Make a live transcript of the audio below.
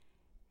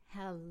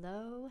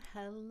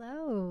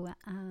Hello.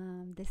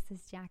 This is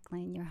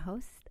Jacqueline, your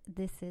host.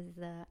 This is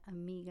the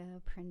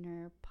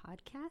Amigapreneur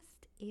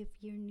podcast. If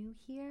you're new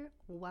here,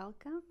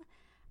 welcome.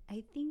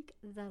 I think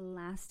the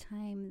last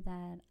time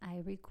that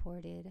I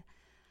recorded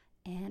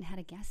and had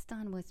a guest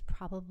on was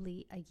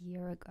probably a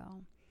year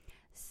ago.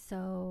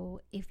 So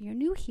if you're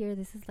new here,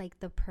 this is like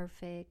the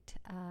perfect,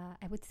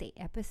 I would say,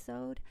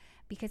 episode,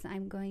 because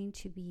I'm going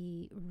to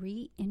be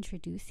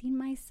reintroducing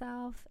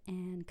myself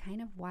and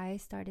kind of why I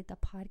started the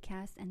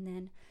podcast, and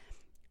then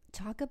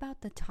talk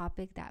about the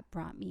topic that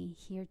brought me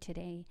here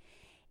today.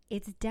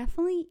 It's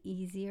definitely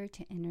easier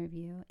to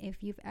interview.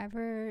 If you've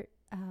ever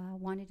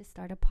wanted to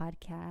start a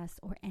podcast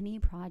or any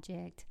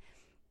project,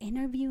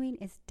 interviewing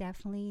is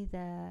definitely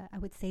I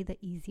would say the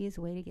easiest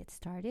way to get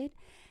started,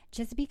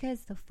 just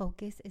because the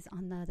focus is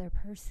on the other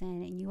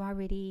person, and you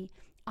already,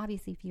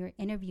 obviously, if you're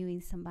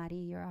interviewing somebody,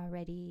 you're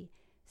already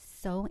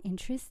so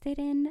interested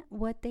in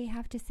what they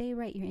have to say,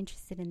 right? You're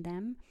interested in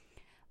them.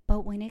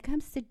 But when it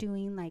comes to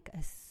doing like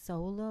a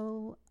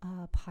solo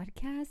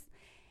podcast,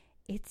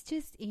 it's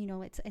just,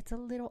 it's a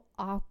little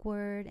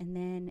awkward, and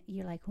then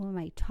you're like, who am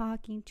I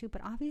talking to?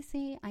 But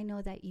obviously, I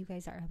know that you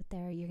guys are out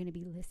there, you're going to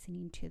be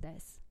listening to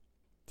this.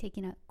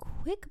 Taking a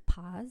quick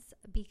pause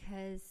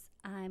because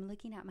I'm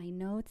looking at my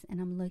notes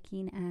and I'm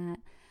looking at,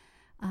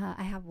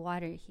 I have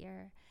water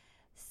here.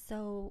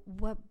 So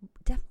what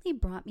definitely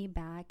brought me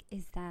back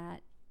is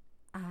that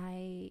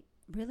I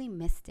really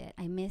missed it.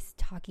 I missed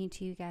talking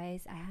to you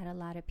guys. I had a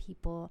lot of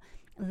people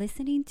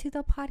listening to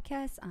the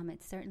podcast.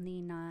 It's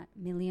certainly not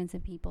millions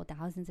of people,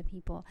 thousands of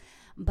people,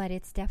 but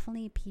it's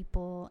definitely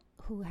people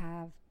who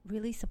have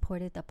really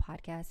supported the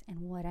podcast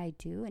and what I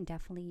do, and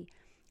definitely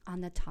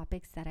on the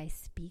topics that I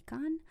speak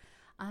on.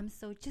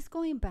 So just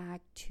going back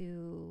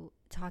to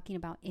talking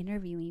about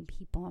interviewing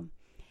people,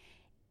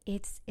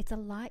 it's a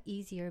lot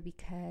easier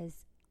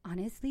because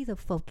honestly, the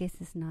focus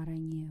is not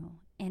on you,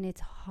 and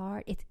it's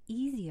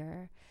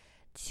easier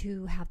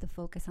to have the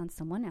focus on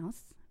someone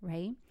else,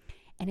 right?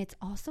 And it's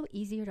also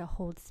easier to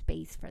hold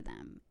space for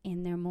them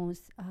in their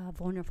most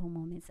vulnerable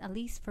moments, at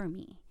least for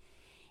me.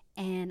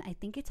 And I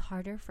think it's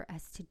harder for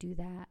us to do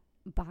that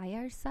by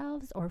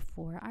ourselves or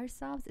for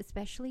ourselves,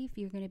 especially if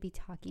you're going to be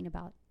talking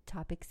about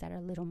topics that are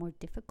a little more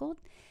difficult,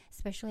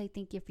 especially I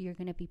think if you're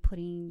going to be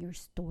putting your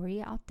story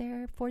out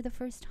there for the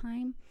first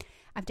time.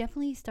 I've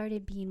definitely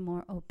started being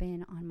more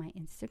open on my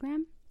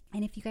Instagram,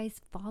 and if you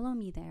guys follow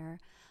me there,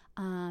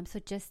 so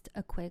just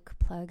a quick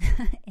plug,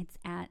 it's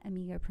at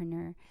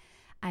Amigapreneur.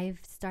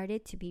 I've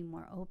started to be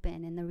more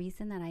open, and the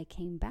reason that I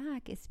came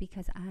back is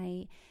because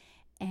I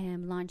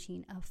am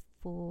launching a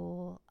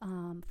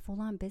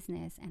full-on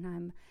business, and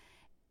I'm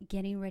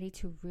getting ready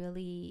to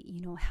really,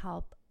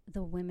 help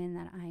the women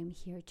that I'm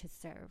here to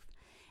serve.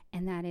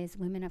 And that is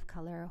women of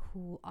color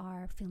who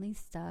are feeling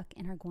stuck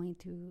and are going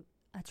through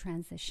a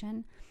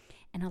transition.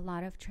 And a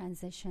lot of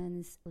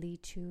transitions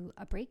lead to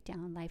a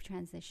breakdown. Life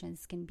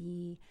transitions can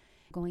be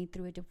going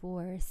through a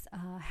divorce,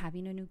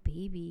 having a new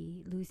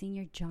baby, losing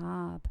your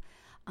job,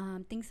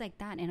 things like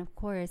that. And of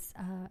course,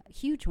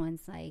 huge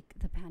ones like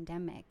the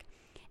pandemic.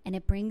 And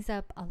it brings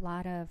up a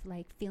lot of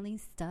like feeling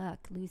stuck,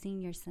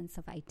 losing your sense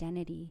of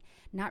identity,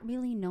 not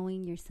really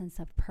knowing your sense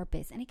of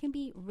purpose. And it can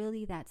be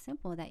really that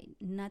simple, that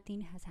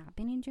nothing has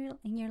happened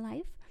in your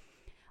life,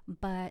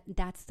 but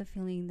that's the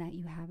feeling that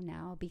you have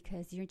now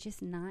because you're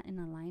just not in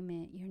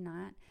alignment. You're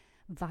not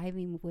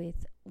vibing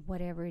with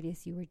whatever it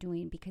is you were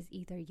doing, because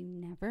either you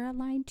never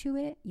aligned to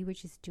it, you were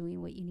just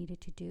doing what you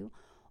needed to do,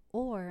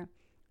 or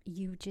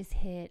you just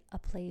hit a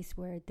place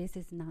where this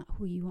is not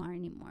who you are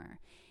anymore.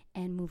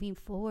 And moving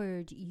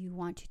forward, you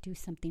want to do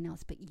something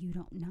else, but you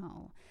don't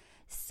know.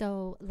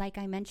 So like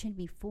I mentioned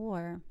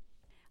before,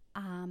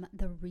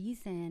 the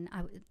reason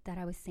that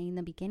I was saying in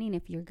the beginning,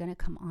 if you're going to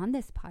come on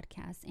this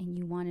podcast and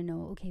you want to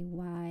know, okay,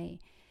 why,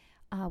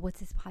 what's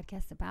this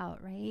podcast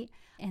about, right?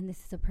 And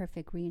this is a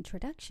perfect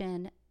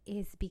reintroduction,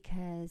 is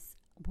because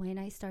when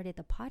I started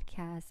the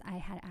podcast, I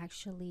had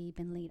actually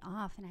been laid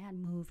off and I had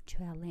moved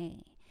to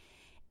LA.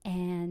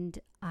 And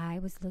I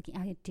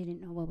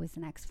didn't know what was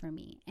next for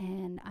me.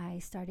 And I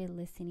started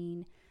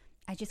listening.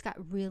 I just got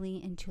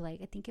really into,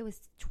 I think it was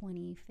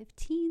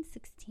 2015,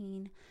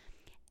 16.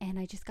 And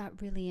I just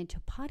got really into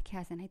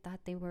podcasts, and I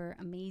thought they were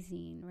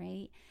amazing,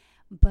 right?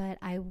 But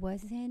I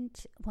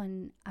wasn't,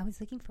 when I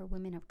was looking for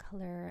women of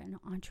color and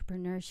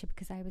entrepreneurship,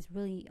 because I was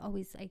really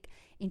always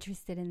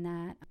interested in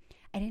that.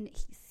 I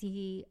didn't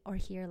see or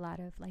hear a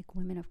lot of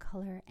women of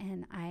color,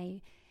 and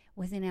I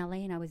was in LA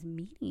and I was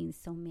meeting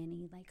so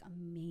many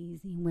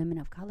amazing women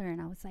of color,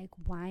 and I was like,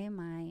 why am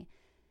I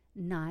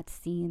not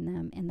seeing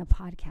them in the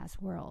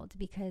podcast world?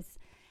 Because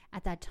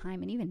at that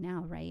time, and even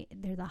now, right,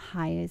 they're the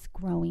highest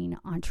growing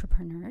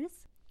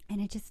entrepreneurs.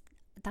 And I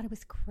thought it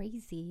was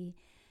crazy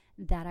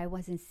that I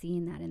wasn't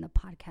seeing that in the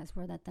podcast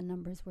world, that the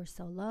numbers were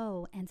so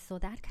low. And so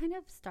that kind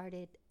of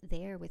started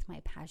there with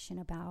my passion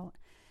about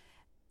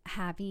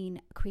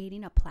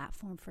creating a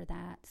platform for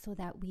that, so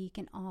that we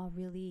can all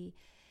really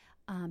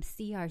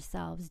see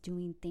ourselves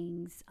doing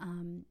things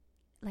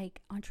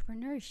like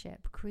entrepreneurship,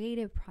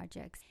 creative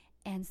projects.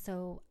 And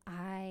so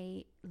I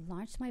I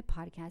launched my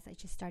podcast, I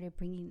just started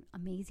bringing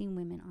amazing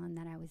women on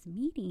that I was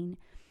meeting.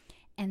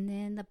 And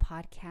then the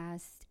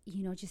podcast,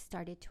 just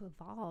started to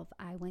evolve.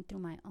 I went through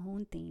my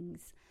own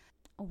things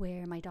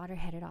where my daughter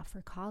headed off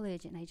for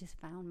college, and I just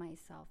found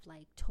myself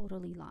like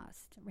totally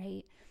lost,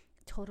 right?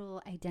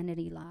 Total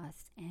identity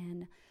lost.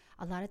 And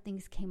a lot of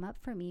things came up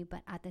for me,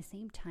 but at the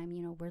same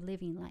time, we're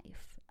living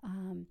life.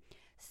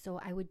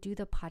 So I would do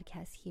the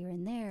podcast here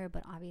and there,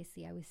 but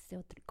obviously I was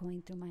still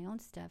going through my own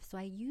stuff. So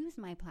I used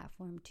my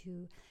platform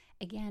to,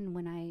 again,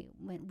 when I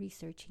went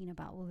researching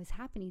about what was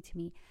happening to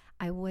me,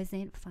 I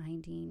wasn't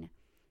finding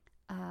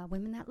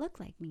women that look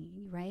like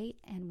me, right?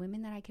 And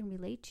women that I can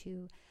relate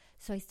to.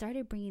 So I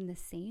started bringing the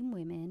same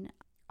women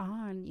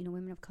on,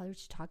 women of color,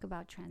 to talk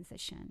about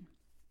transition,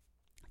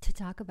 to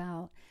talk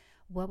about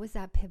what was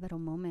that pivotal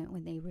moment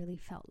when they really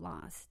felt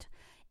lost,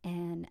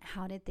 and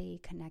how did they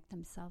connect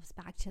themselves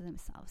back to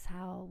themselves?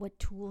 What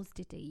tools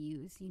did they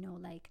use?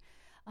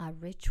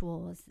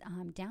 Rituals,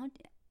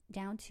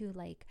 down to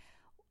like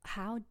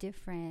how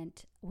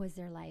different was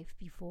their life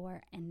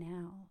before and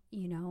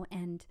now,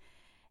 and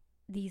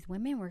these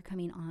women were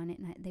coming on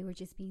and they were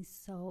just being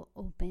so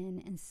open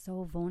and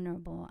so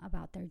vulnerable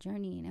about their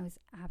journey. And it was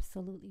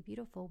absolutely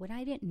beautiful. What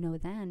I didn't know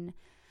then,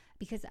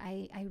 because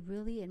I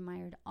really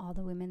admired all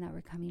the women that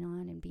were coming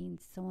on and being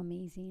so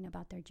amazing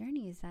about their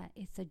journey, is that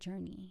it's a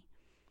journey.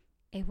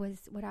 It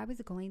was, what I was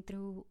going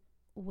through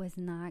was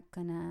not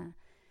gonna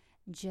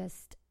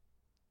just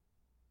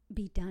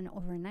be done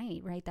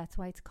overnight, right? That's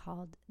why it's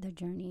called the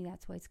journey.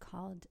 That's why it's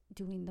called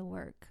doing the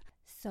work.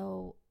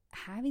 So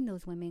having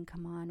those women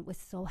come on was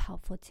so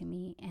helpful to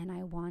me, and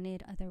I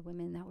wanted other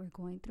women that were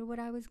going through what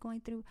I was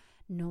going through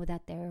know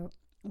that there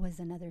was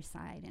another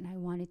side, and I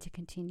wanted to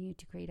continue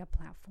to create a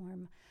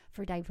platform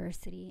for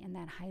diversity, and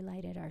that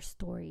highlighted our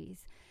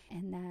stories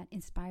and that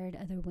inspired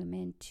other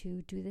women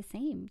to do the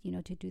same,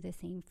 to do the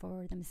same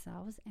for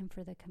themselves and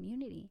for the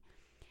community.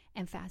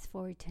 And fast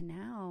forward to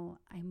now,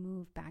 I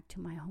moved back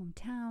to my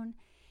hometown,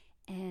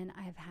 and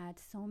I've had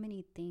so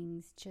many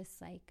things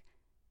just like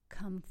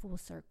come full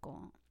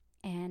circle.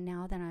 And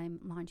now that I'm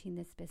launching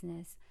this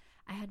business,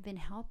 I had been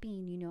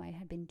helping, I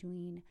had been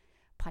doing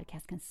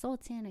podcast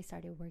consultant. I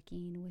started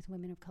working with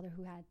women of color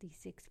who had these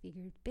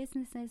 6-figure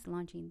businesses,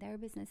 launching their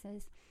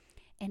businesses.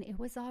 And it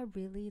was all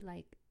really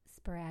like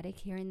sporadic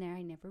here and there.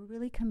 I never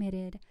really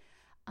committed.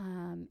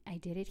 I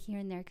did it here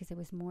and there because it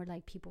was more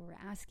like people were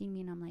asking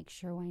me, and I'm like,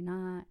 sure, why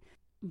not?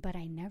 But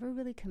I never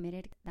really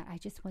committed, that I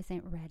just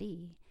wasn't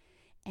ready.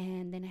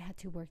 And then I had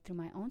to work through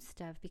my own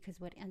stuff, because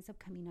what ends up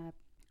coming up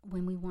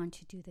when we want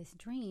to do this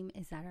dream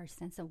is that our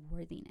sense of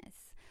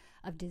worthiness,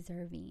 of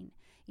deserving,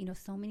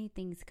 so many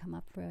things come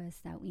up for us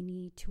that we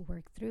need to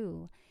work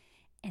through.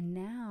 And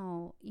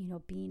now,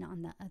 being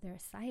on the other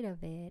side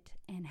of it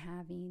and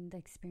having the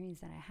experience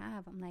that I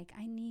have, I'm like,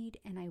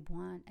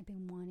 I've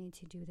been wanting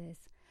to do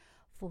this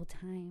full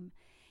time.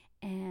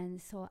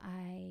 And so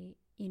I'm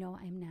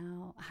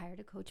now hired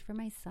a coach for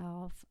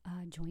myself,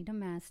 joined a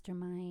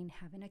mastermind,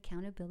 have an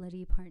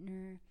accountability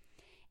partner,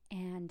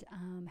 and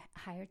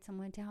hired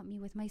someone to help me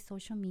with my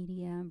social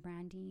media and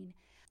branding.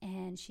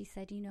 And she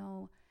said,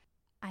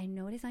 I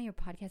noticed on your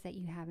podcast that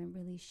you haven't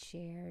really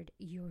shared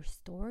your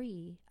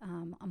story,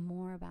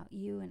 more about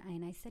you.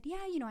 And I said, yeah,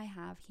 I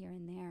have here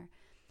and there.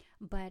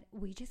 But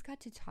we just got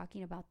to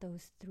talking about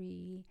those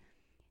 3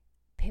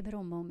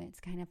 pivotal moments,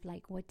 kind of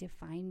like what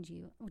defines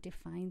you,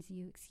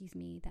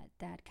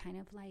 that kind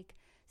of like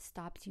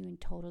stops you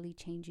and totally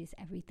changes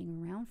everything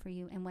around for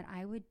you. And what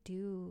I would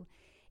do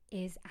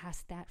is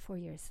ask that for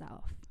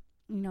yourself.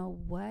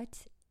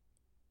 What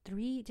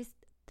 3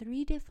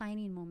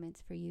 defining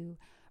moments for you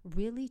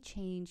really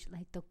change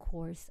like the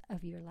course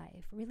of your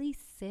life? Really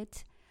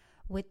sit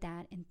with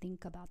that and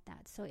think about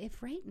that. So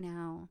if right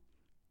now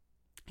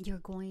you're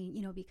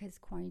going, because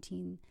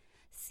quarantine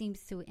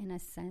seems to, in a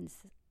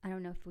sense, I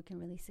don't know if we can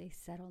really say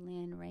settle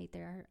in, right?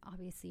 There are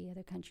obviously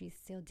other countries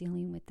still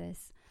dealing with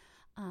this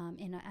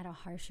at a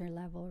harsher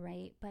level,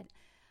 right? But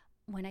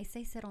when I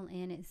say settle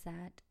in, is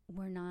that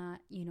we're not,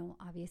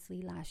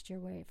 obviously last year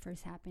where it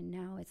first happened,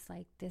 now it's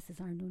like this is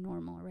our new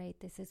normal, right?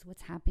 This is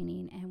what's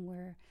happening, and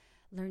we're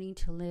learning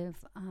to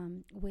live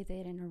with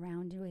it and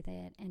around with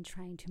it and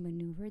trying to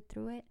maneuver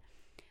through it.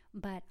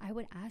 But I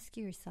would ask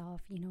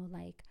yourself,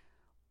 like,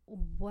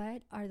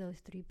 what are those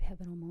 3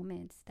 pivotal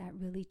moments that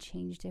really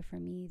changed it for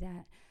me,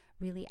 that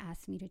really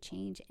asked me to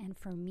change? And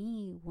for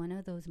me, one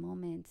of those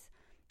moments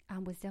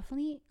was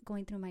definitely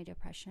going through my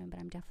depression, but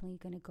I'm definitely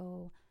going to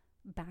go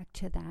back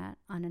to that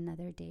on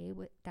another day.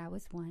 That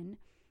was one.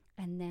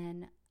 And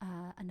then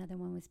another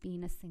one was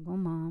being a single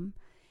mom.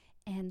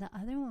 And the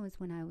other one was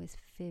when I was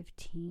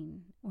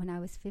 15. When I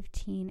was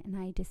 15 and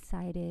I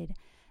decided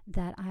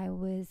that I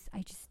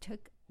just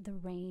took the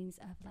reins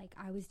of like,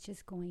 I was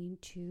just going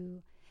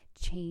to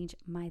change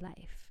my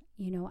life.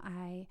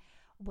 I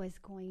was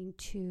going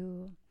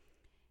to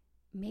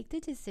make the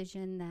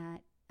decision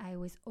that I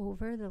was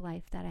over the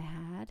life that I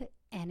had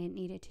and it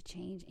needed to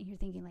change. And you're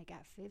thinking like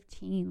at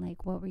 15,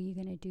 like what were you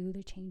going to do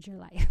to change your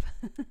life?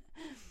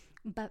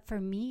 But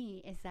for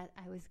me, is that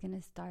I was going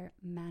to start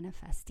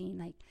manifesting.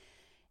 Like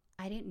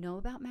I didn't know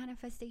about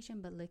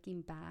manifestation, but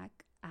looking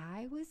back,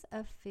 I was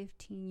a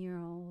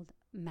 15-year-old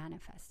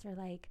manifester.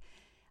 Like,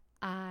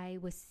 I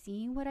was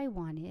seeing what I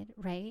wanted,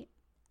 right?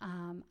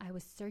 I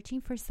was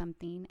searching for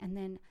something, and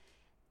then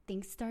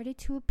things started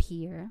to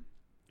appear,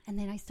 and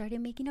then I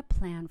started making a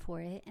plan for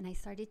it, and I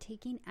started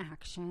taking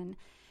action,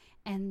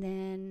 and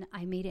then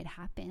I made it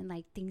happen.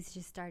 Like, things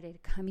just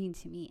started coming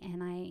to me,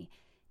 and I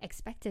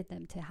expected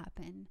them to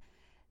happen.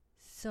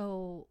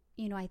 So,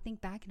 I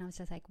think back and I was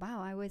just like,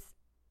 wow, I was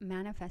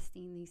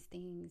manifesting these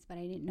things, but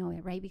I didn't know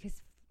it, right?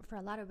 Because for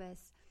a lot of us,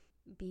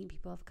 being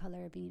people of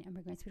color, being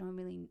immigrants, we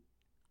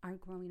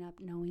aren't growing up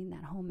knowing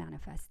that whole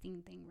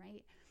manifesting thing,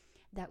 right?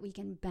 That we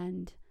can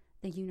bend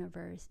the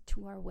universe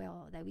to our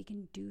will, that we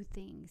can do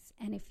things.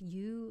 And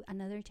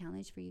another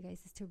challenge for you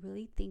guys is to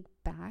really think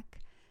back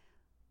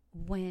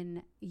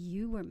when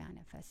you were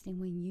manifesting,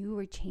 when you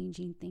were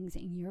changing things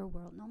in your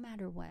world, no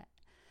matter what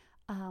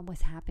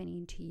was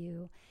happening to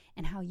you,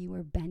 and how you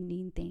were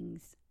bending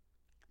things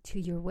to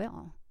your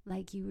will.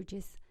 Like, you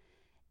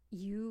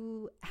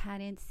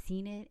hadn't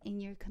seen it in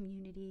your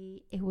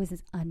community. It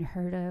was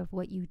unheard of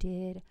what you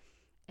did,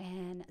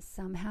 and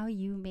somehow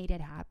you made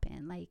it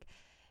happen. Like,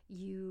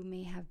 you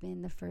may have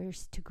been the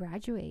first to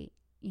graduate,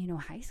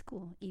 high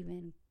school,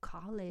 even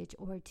college,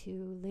 or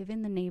to live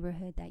in the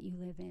neighborhood that you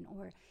live in,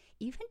 or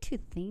even to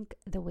think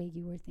the way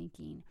you were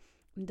thinking.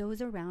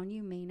 Those around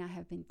you may not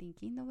have been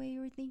thinking the way you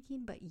were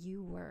thinking, but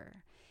you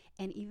were.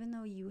 And even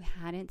though you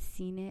hadn't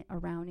seen it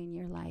around in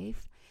your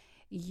life,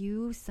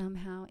 you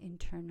somehow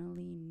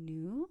internally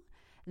knew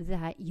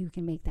that you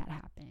can make that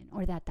happen,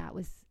 or that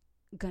was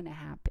gonna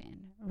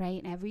happen,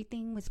 right? And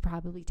everything was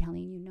probably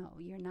telling you, no,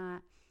 you're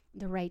not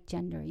the right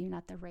gender, you're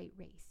not the right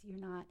race, you're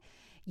not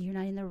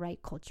in the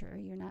right culture,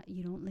 you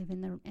don't live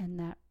in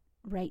that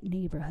right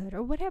neighborhood,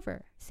 or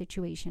whatever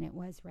situation it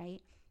was,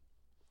 right?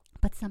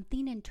 But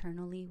something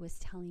internally was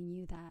telling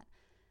you that.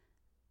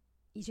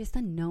 It's just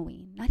a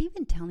knowing, not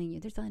even telling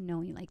you, there's a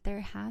knowing, like, there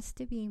has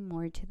to be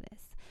more to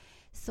this.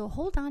 So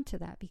hold on to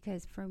that,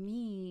 because for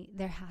me,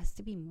 there has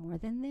to be more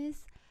than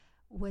this,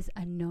 was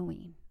a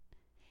knowing.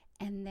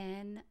 And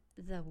then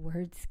the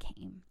words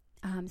came.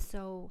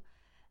 So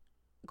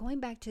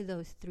going back to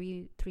those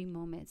three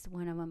moments,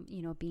 one of them,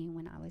 being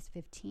when I was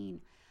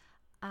 15,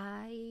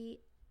 I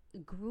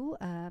grew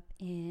up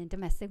in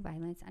domestic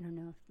violence. I don't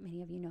know if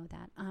many of you know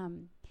that.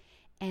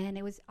 And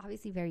it was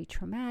obviously very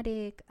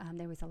traumatic.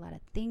 There was a lot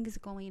of things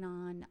going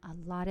on, a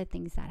lot of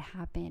things that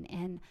happened.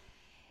 And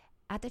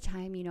at the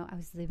time, I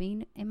was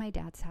living in my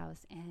dad's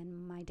house,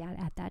 and my dad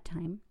at that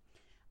time,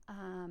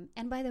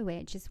 and by the way,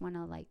 I just want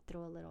to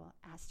throw a little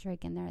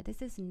asterisk in there.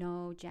 This is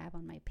no jab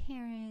on my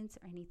parents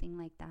or anything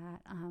like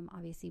that.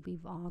 Obviously,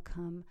 we've all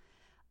come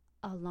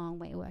a long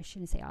way. Well, I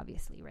shouldn't say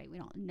obviously, right? We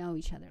don't know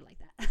each other like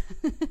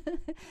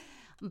that.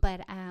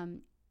 But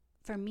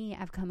for me,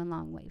 I've come a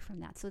long way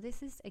from that. So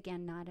this is,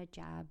 again, not a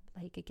jab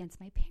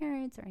against my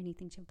parents or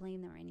anything to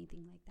blame them or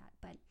anything like that,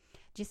 but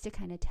just to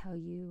kind of tell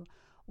you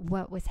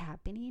what was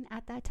happening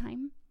at that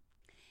time.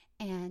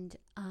 And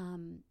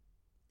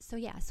so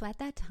at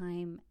that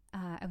time,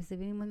 I was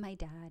living with my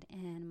dad,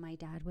 and my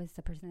dad was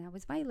the person that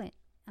was violent,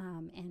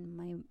 and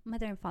my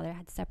mother and father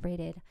had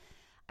separated.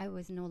 I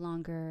was no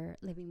longer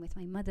living with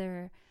my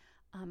mother.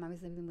 I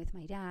was living with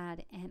my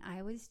dad, and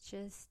I was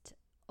just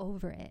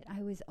over it.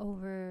 I was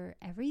over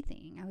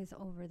everything. I was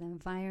over the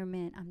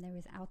environment. There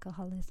was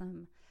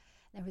alcoholism.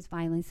 There was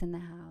violence in the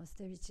house.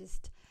 There was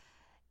just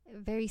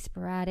very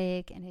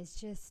sporadic, and it's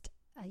just,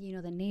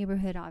 the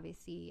neighborhood,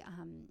 obviously,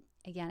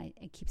 again,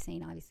 I keep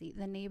saying, obviously,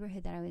 the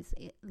neighborhood that I was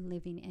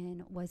living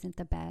in wasn't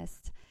the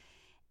best.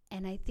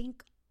 And I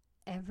think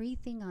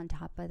everything on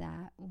top of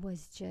that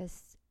was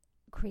just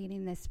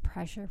creating this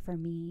pressure for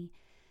me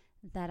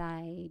that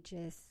I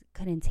just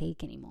couldn't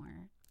take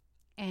anymore.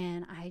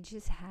 And I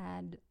just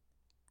had,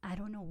 I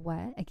don't know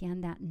what,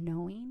 again, that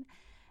knowing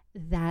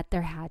that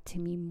there had to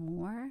be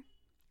more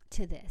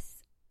to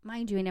this.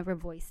 Mind you, I never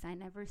voiced, I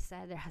never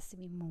said there has to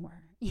be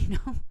more,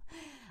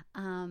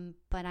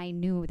 but I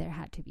knew there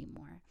had to be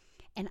more.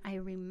 And I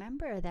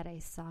remember that I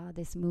saw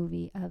this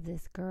movie of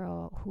this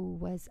girl who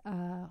was,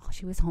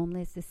 she was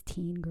homeless, this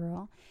teen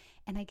girl.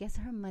 And I guess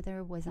her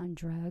mother was on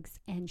drugs,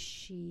 and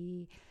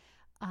she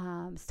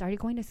started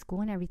going to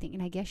school and everything.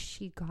 And I guess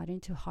she got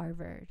into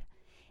Harvard.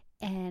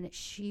 And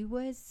she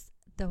was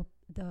the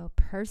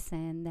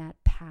person that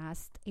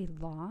passed a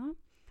law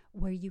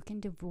where you can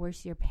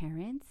divorce your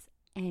parents,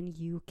 and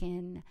you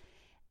can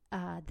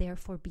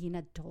therefore be an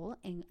adult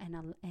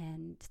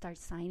and start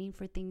signing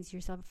for things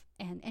yourself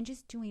and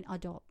just doing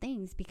adult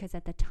things, because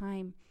at the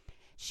time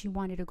she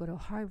wanted to go to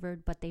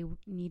Harvard, but they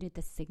needed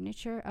the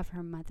signature of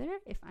her mother,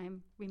 if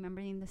I'm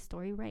remembering the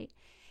story right.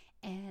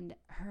 And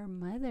her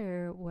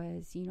mother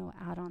was,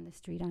 out on the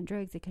street on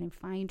drugs. They couldn't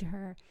find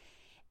her.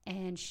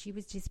 And she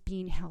was just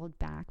being held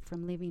back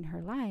from living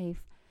her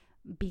life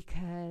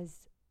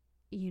because,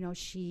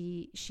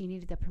 she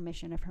needed the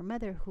permission of her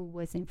mother, who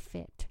wasn't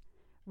fit,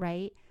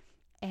 right?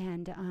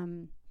 And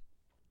I'm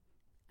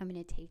going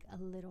to take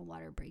a little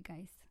water break,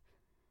 guys.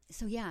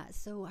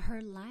 So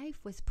her life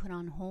was put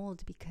on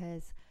hold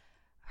because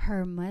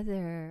her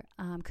mother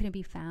couldn't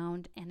be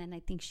found, and then I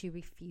think she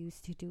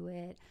refused to do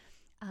it.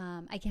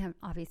 I can't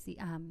obviously,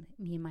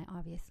 me and my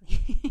obviously,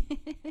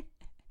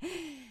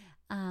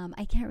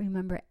 I can't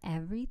remember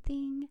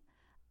everything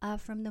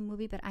from the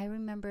movie, but I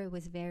remember it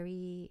was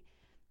very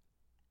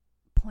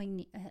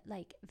poignant,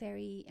 like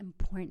very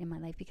important in my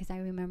life, because I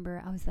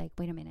remember I was like,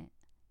 wait a minute,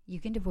 you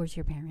can divorce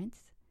your parents.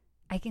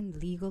 I can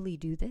legally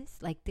do this.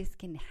 Like, this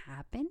can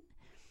happen.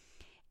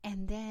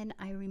 And then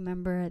I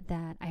remember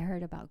that I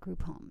heard about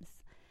group homes,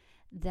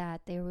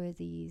 that there were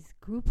these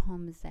group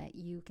homes that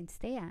you can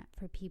stay at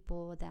for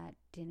people that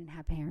didn't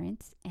have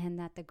parents, and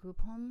that the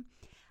group home,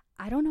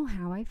 I don't know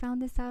how I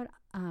found this out.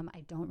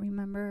 I don't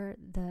remember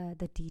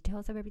the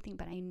details of everything,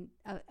 but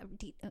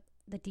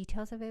the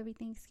details of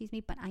everything,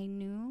 but I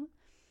knew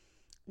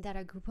that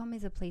a group home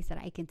is a place that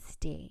I can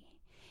stay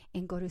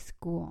and go to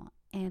school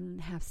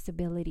and have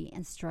stability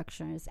and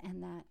structures,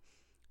 and that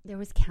there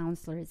was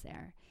counselors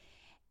there.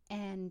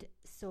 And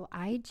so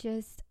I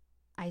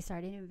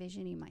started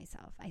envisioning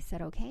myself. I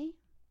said, okay,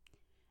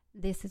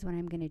 this is what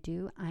I'm going to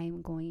do.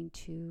 I'm going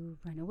to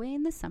run away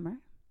in the summer,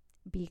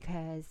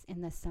 because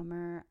in the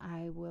summer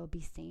I will be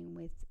staying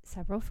with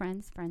several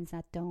friends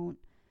that don't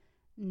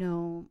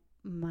know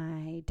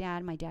my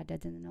dad. My dad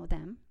doesn't know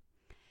them.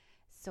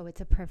 So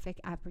it's a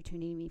perfect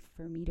opportunity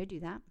for me to do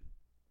that.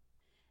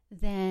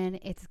 Then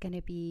it's going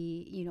to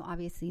be,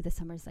 obviously the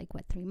summer's like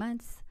 3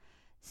 months.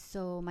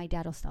 So my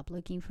dad will stop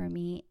looking for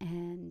me,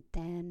 and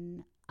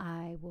then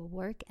I will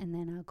work, and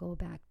then I'll go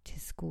back to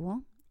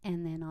school,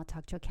 and then I'll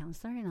talk to a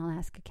counselor, and I'll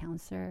ask a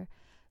counselor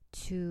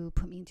to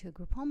put me into a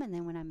group home. And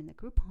then when I'm in the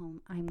group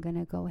home, I'm going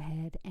to go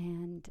ahead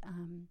and,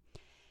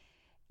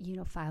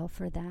 file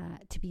for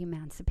that to be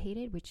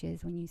emancipated, which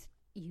is when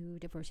you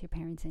divorce your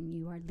parents and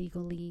you are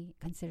legally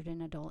considered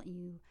an adult.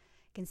 You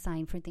can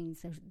sign for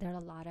things. There are a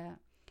lot of,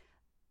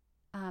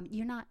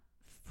 you're not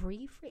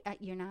free.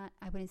 You're not,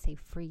 I wouldn't say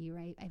free,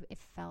 right? It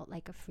felt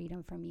like a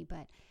freedom for me,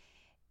 but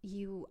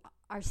you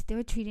are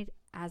still treated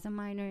as a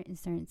minor in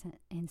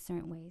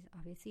certain ways,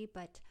 obviously,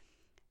 but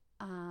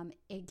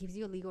it gives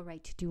you a legal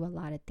right to do a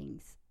lot of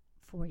things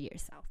for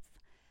yourself.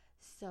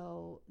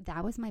 So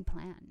that was my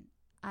plan.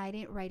 I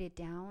didn't write it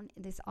down.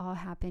 This all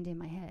happened in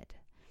my head.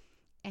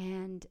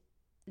 And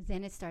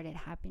then it started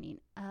happening.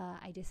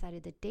 I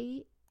decided the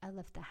date. I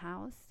left the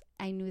house.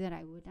 I knew that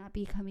I would not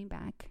be coming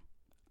back,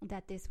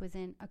 that this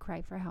wasn't a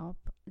cry for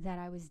help, that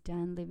I was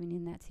done living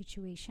in that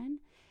situation.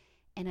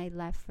 And I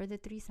left for the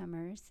 3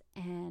 summers,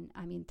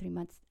 3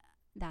 months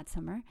that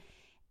summer.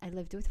 I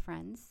lived with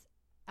friends.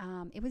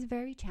 It was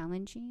very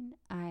challenging.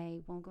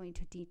 I won't go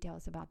into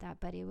details about that,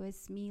 but it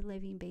was me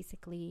living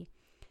basically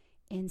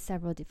in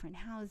several different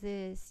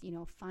houses,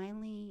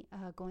 finally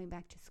going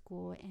back to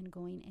school and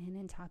going in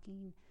and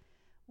talking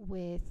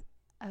with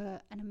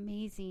an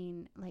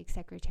amazing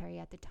secretary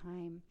at the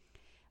time.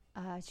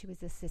 She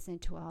was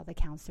assistant to all the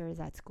counselors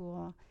at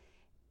school.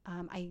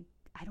 I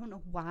don't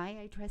know why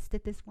I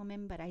trusted this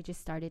woman, but I just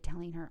started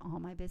telling her all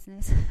my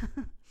business.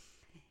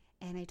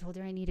 And I told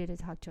her I needed to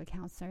talk to a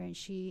counselor. And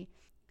she,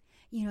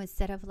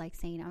 instead of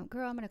saying, oh,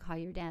 girl, I'm going to call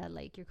your dad.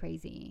 You're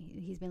crazy.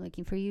 He's been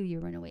looking for you.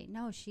 You run away.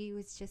 No, she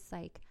was just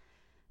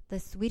the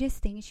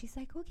sweetest thing. She's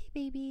like, okay,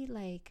 baby,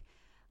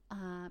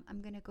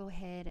 I'm going to go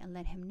ahead and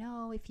let him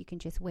know if you can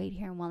just wait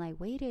here. And while I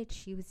waited,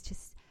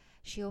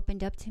 she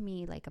opened up to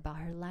me about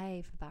her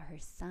life, about her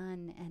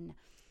son, and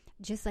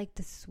just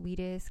the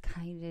sweetest,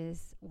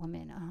 kindest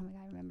woman. Oh my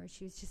God, I remember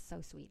she was just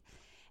so sweet.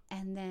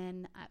 And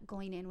then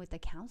going in with the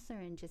counselor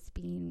and just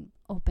being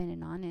open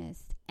and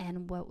honest.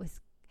 And what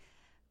was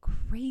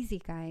crazy,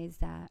 guys,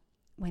 that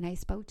when I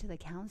spoke to the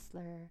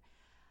counselor,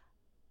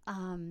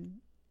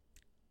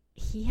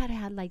 he had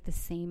the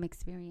same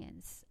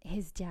experience.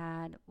 His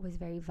dad was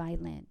very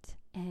violent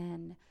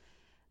and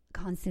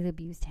constantly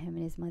abused him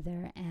and his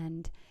mother.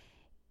 And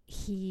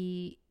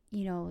he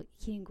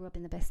didn't grow up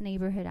in the best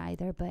neighborhood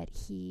either, but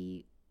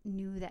he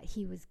knew that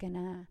he was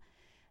gonna,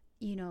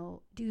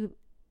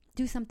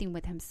 do something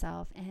with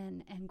himself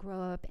and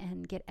grow up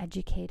and get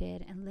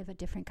educated and live a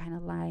different kind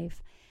of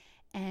life.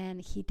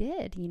 And he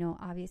did,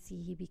 obviously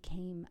he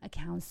became a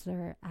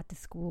counselor at the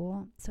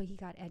school. So he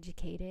got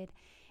educated,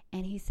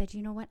 and he said,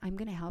 you know what, I'm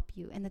going to help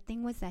you. And the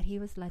thing was that he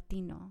was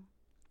Latino.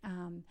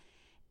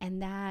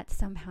 And that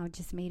somehow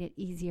just made it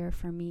easier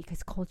for me,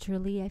 because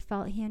culturally I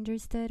felt he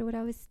understood what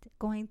I was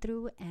going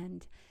through.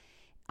 And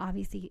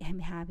obviously him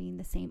having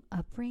the same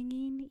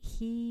upbringing,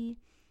 he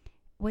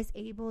was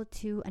able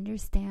to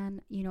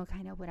understand,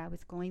 kind of what I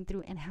was going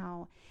through and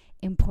how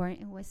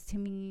important it was to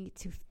me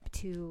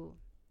to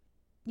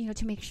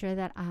make sure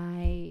that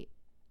I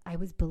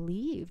was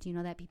believed,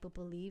 that people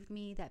believed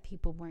me, that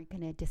people weren't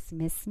going to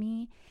dismiss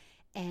me.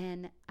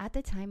 And at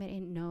the time, I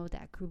didn't know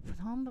that group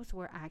homes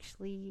were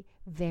actually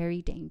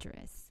very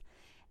dangerous.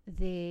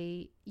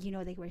 They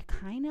were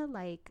kind of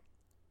like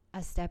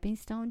a stepping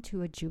stone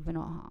to a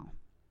juvenile hall.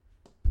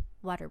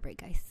 Water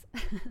break, guys.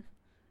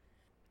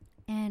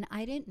 And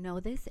I didn't know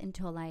this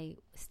until I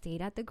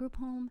stayed at the group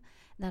home,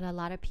 that a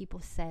lot of people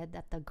said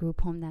that the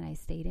group home that I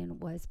stayed in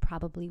was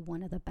probably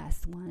one of the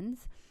best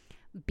ones.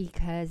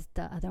 because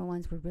the other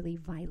ones were really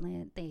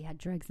violent. They had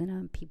drugs in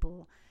them.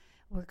 People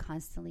were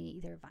constantly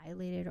either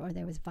violated or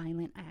there was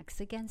violent acts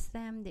against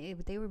them.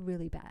 They were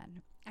really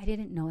bad. I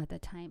didn't know at the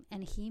time.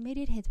 And he made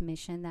it his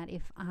mission that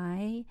if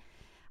I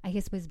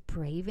guess was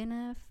brave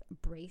enough,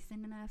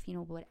 brazen enough,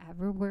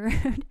 whatever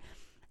word,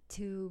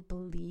 to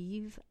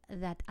believe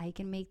that I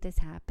can make this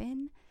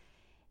happen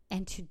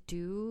and to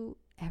do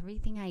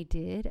everything I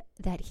did,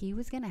 that he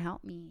was going to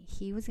help me.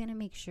 He was going to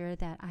make sure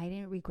that I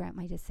didn't regret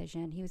my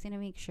decision. He was going to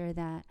make sure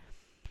that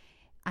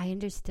I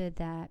understood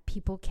that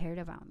people cared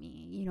about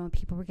me,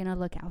 people were going to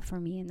look out for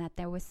me, and that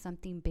there was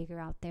something bigger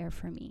out there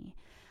for me.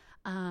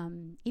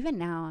 Even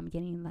now I'm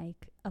getting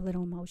like a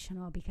little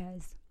emotional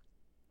because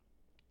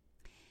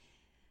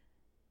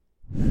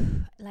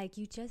like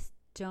you just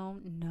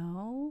don't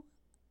know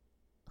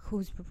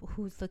who's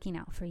looking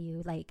out for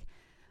you, like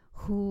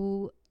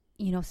who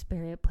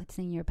spirit puts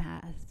in your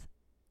path.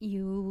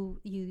 You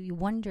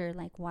wonder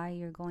like why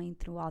you're going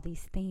through all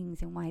these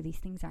things and why these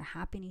things are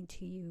happening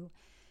to you,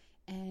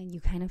 and you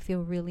kind of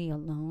feel really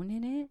alone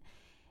in it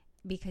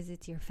because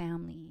it's your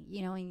family,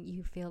 and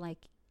you feel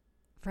like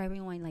for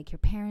everyone, like your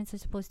parents are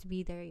supposed to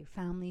be there, your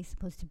family is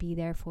supposed to be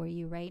there for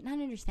you, right?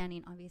 Not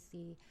understanding,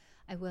 obviously,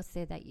 I will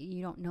say that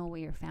you don't know where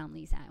your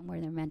family's at and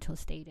where their mental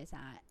state is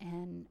at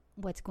and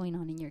what's going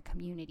on in your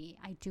community.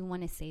 I do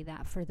want to say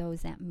that for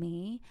those that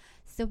may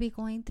still be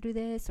going through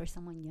this, or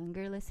someone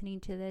younger listening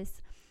to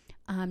this,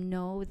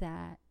 know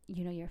that,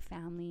 your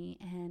family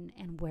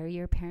and where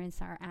your parents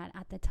are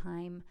at the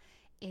time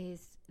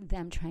is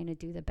them trying to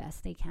do the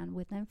best they can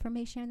with the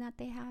information that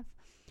they have.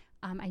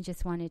 I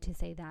just wanted to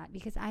say that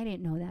because I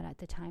didn't know that at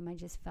the time. I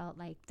just felt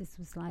like this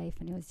was life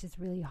and it was just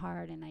really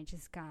hard, and I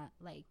just got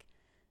like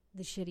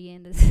the shitty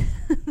end of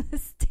the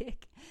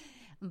stick.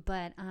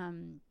 But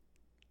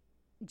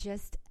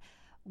just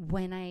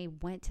when I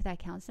went to that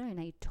counselor and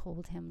I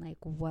told him like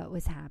what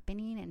was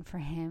happening, and for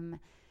him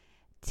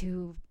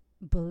to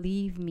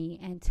believe me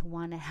and to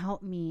want to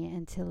help me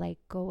and to like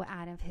go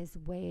out of his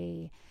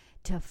way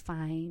to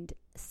find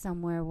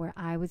somewhere where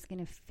I was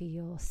going to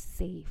feel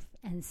safe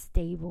and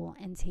stable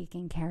and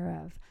taken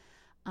care of,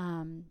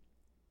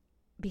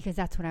 because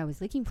that's what I was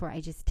looking for.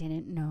 I just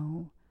didn't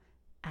know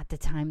at the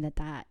time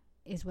that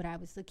is what I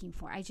was looking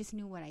for. I just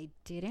knew what I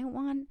didn't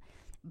want,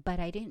 but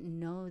I didn't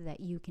know that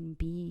you can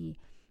be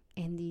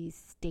in these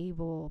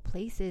stable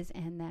places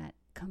and that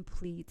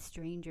complete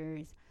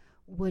strangers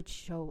would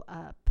show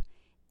up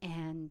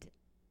and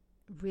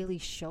really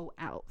show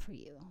out for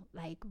you,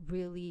 like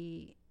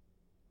really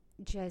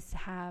just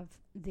have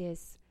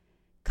this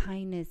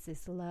kindness,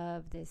 this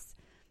love, this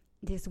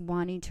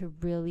wanting to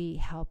really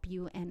help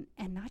you, and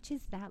not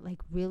just that,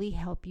 like really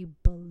help you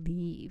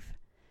believe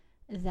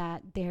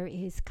that there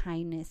is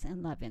kindness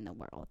and love in the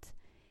world,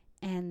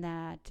 and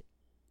that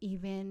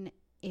even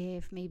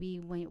if maybe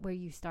where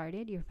you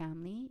started, your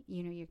family,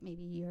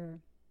 maybe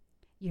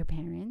your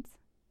parents,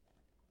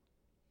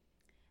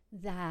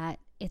 that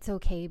it's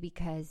okay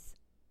because,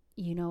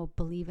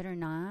 believe it or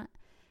not,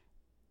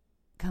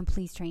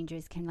 complete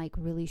strangers can like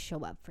really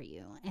show up for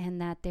you, and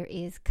that there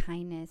is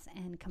kindness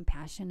and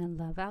compassion and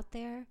love out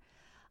there.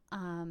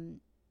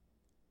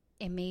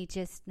 It may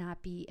just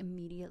not be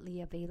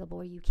immediately available,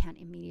 or you can't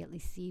immediately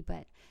see,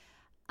 but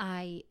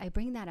I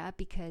bring that up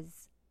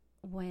because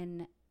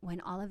when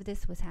all of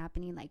this was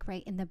happening, like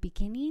right in the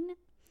beginning,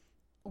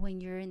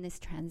 when you're in this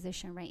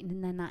transition, right,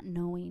 and then not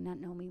knowing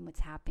what's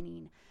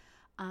happening,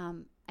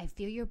 I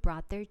feel you're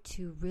brought there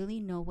to really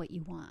know what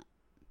you want.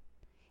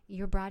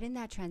 You're brought in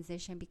that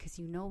transition because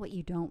you know what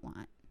you don't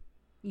want.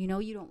 You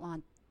don't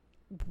want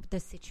the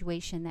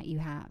situation that you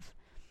have,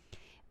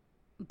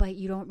 but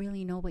you don't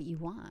really know what you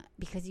want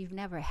because you've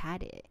never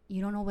had it.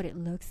 You don't know what it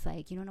looks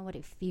like. You don't know what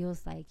it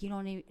feels like. You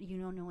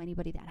don't know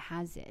anybody that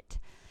has it,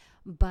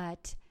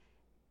 but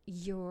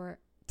you're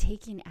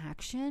taking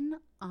action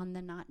on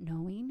the not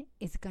knowing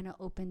is going to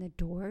open the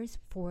doors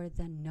for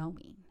the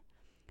knowing,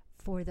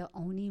 for the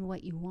owning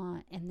what you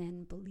want, and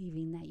then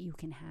believing that you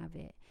can have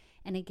it.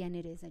 And again,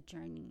 it is a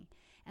journey.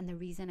 And the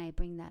reason I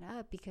bring that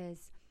up,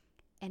 because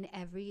in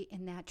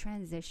that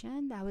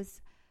transition, that was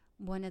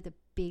one of the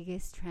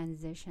biggest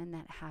transition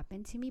that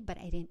happened to me, but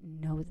I didn't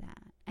know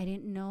that. I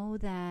didn't know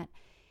that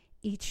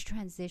each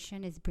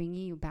transition is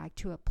bringing you back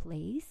to a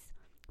place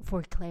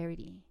for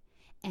clarity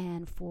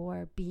and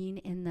for being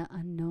in the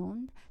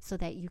unknown so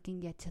that you can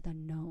get to the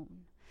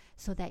known,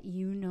 so that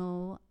you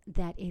know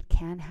that it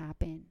can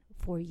happen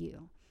for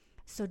you.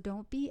 So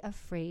don't be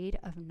afraid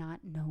of not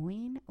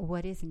knowing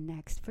what is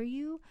next for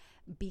you,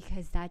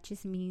 because that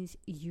just means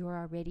you're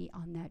already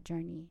on that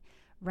journey.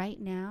 Right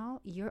now,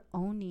 you're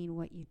owning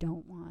what you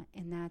don't want,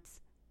 and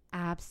that's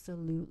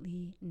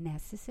absolutely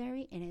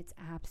necessary, and it's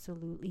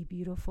absolutely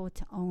beautiful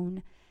to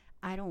own,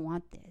 I don't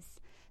want this.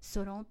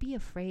 So don't be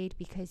afraid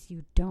because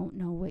you don't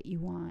know what you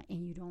want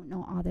and you don't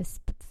know all the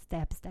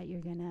steps that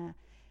you're gonna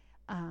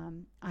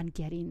on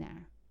getting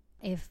there.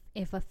 If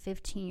a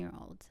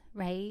 15-year-old,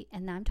 right,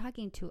 and I'm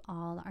talking to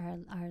all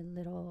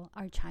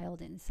our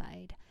child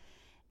inside,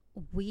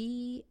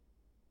 we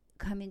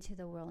come into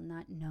the world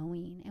not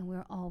knowing, and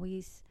we're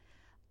always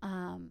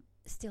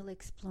still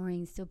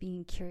exploring, still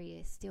being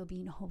curious, still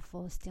being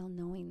hopeful, still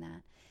knowing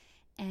that.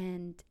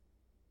 And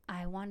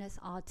I want us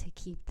all to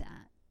keep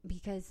that,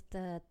 because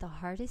the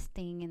hardest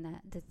thing, and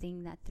the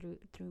thing that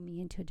threw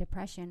me into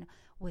depression,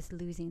 was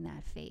losing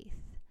that faith.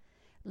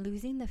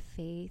 Losing the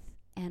faith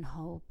and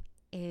hope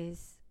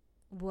is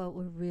what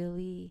would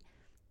really,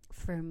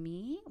 for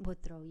me,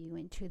 would throw you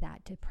into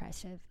that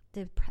depressive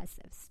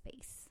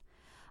space.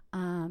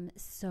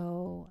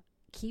 So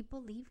keep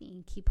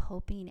believing, keep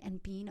hoping,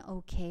 and being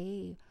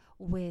okay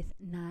with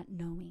not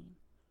knowing.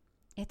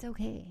 It's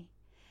okay.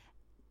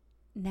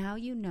 Now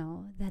you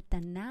know that the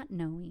not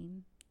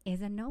knowing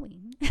is a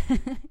knowing,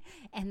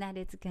 and that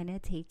it's gonna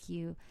take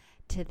you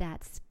to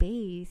that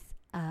space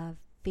of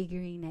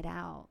figuring it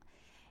out.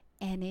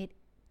 And it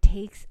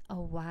takes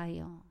a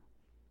while.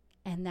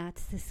 And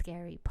that's the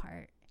scary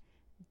part,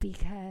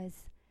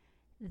 because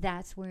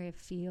that's where it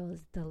feels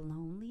the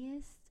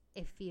loneliest.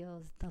 It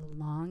feels the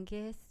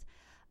longest.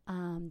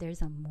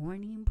 There's a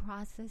mourning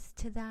process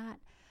to that.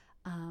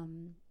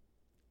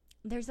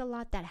 There's a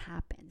lot that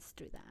happens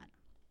through that.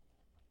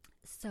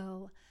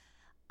 So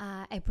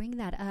I bring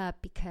that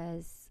up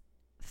because,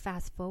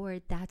 fast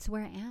forward, that's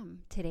where I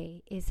am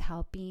today, is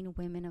helping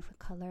women of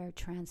color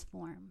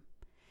transform.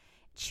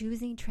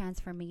 Choosing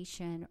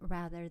transformation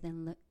rather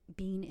than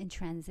being in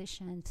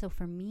transition. So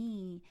for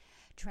me,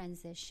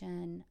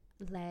 transition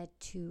led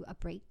to a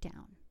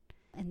breakdown.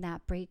 And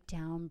that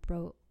breakdown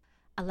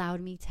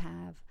allowed me to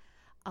have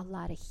a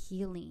lot of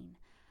healing.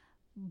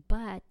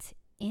 But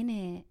in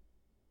it,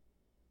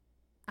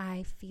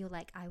 I feel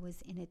like I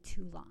was in it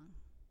too long.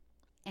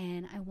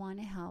 And I want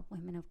to help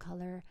women of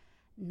color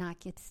not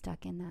get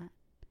stuck in that.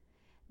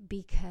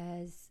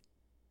 Because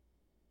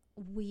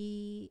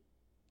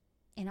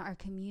in our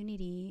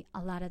community,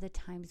 a lot of the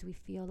times we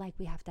feel like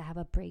we have to have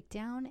a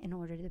breakdown in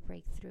order to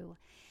break through.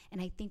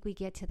 And I think we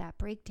get to that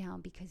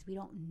breakdown because we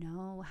don't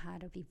know how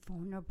to be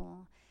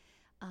vulnerable.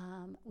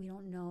 We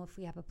don't know if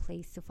we have a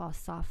place to fall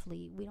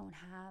softly. We don't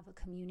have a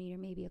community or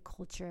maybe a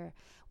culture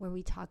where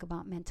we talk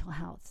about mental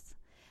health,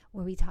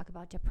 where we talk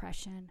about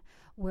depression,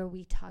 where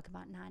we talk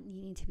about not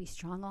needing to be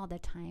strong all the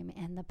time,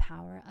 and the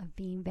power of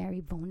being very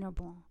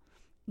vulnerable,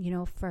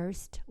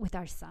 first with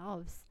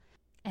ourselves.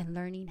 And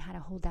learning how to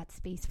hold that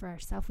space for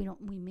ourselves.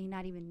 We may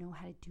not even know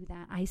how to do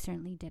that. I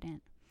certainly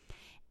didn't.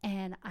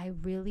 And I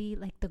really,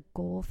 the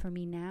goal for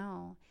me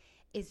now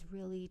is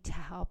really to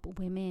help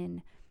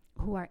women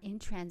who are in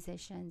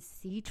transition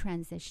see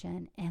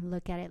transition and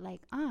look at it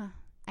like,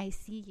 I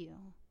see you.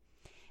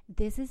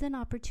 This is an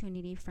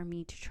opportunity for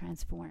me to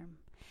transform.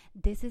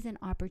 This is an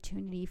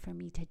opportunity for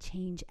me to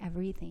change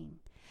everything,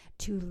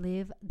 to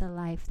live the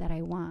life that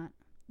I want.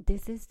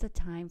 This is the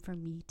time for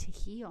me to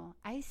heal.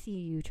 I see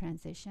you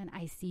transition.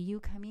 I see you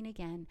coming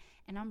again,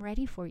 and I'm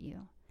ready for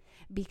you,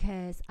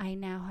 because I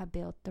now have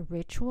built the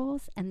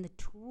rituals and the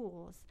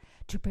tools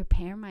to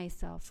prepare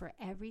myself for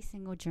every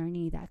single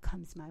journey that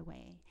comes my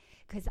way,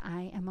 because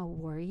I am a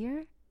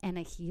warrior and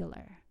a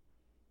healer,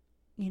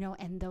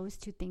 and those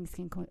two things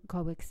can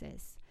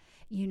coexist.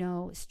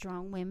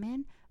 Strong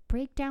women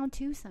break down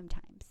too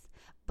sometimes.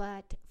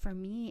 But for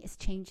me, it's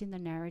changing the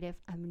narrative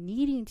of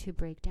needing to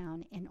break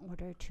down in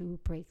order to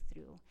break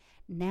through.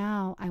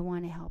 Now I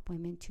want to help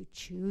women to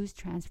choose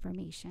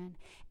transformation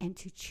and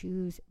to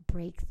choose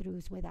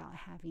breakthroughs without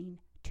having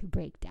to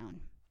break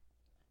down.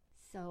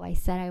 So I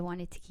said I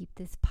wanted to keep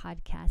this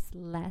podcast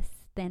less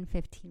than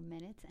 15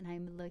 minutes, and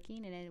I'm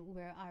looking, and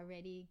we're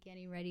already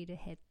getting ready to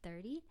hit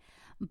 30.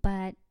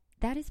 But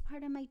that is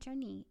part of my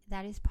journey.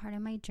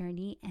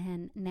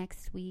 And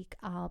next week,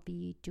 I'll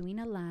be doing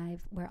a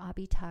live where I'll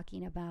be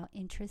talking about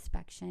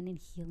introspection and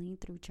healing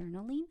through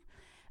journaling,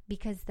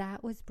 because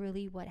that was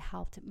really what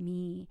helped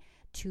me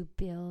to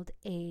build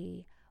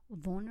a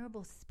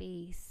vulnerable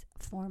space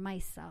for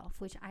myself,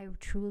 which I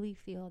truly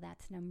feel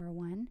that's number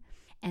one.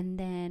 And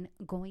then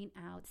going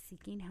out,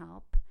 seeking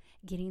help,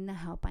 getting the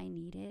help I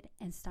needed,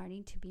 and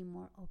starting to be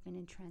more open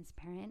and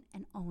transparent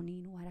and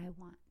owning what I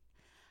want.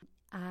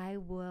 I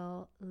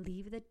will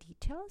leave the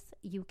details.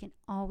 You can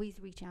always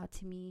reach out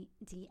to me,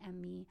 DM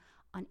me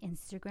on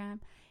Instagram.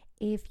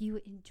 If you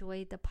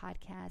enjoyed the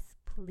podcast,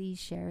 please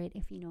share it.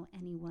 If you know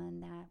anyone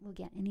that will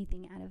get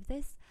anything out of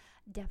this,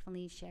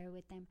 definitely share it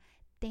with them.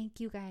 Thank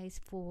you guys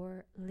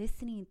for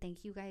listening.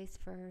 Thank you guys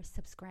for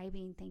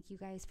subscribing. Thank you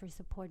guys for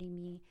supporting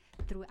me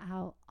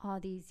throughout all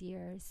these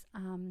years.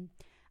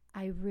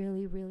 I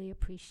really, really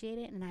appreciate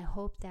it. And I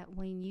hope that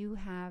when you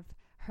have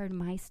heard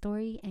my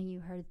story and you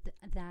heard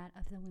that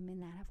of the women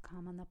that have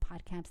come on the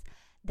podcast,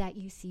 that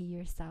you see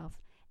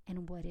yourself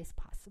and what is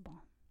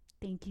possible.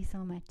 Thank you so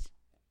much.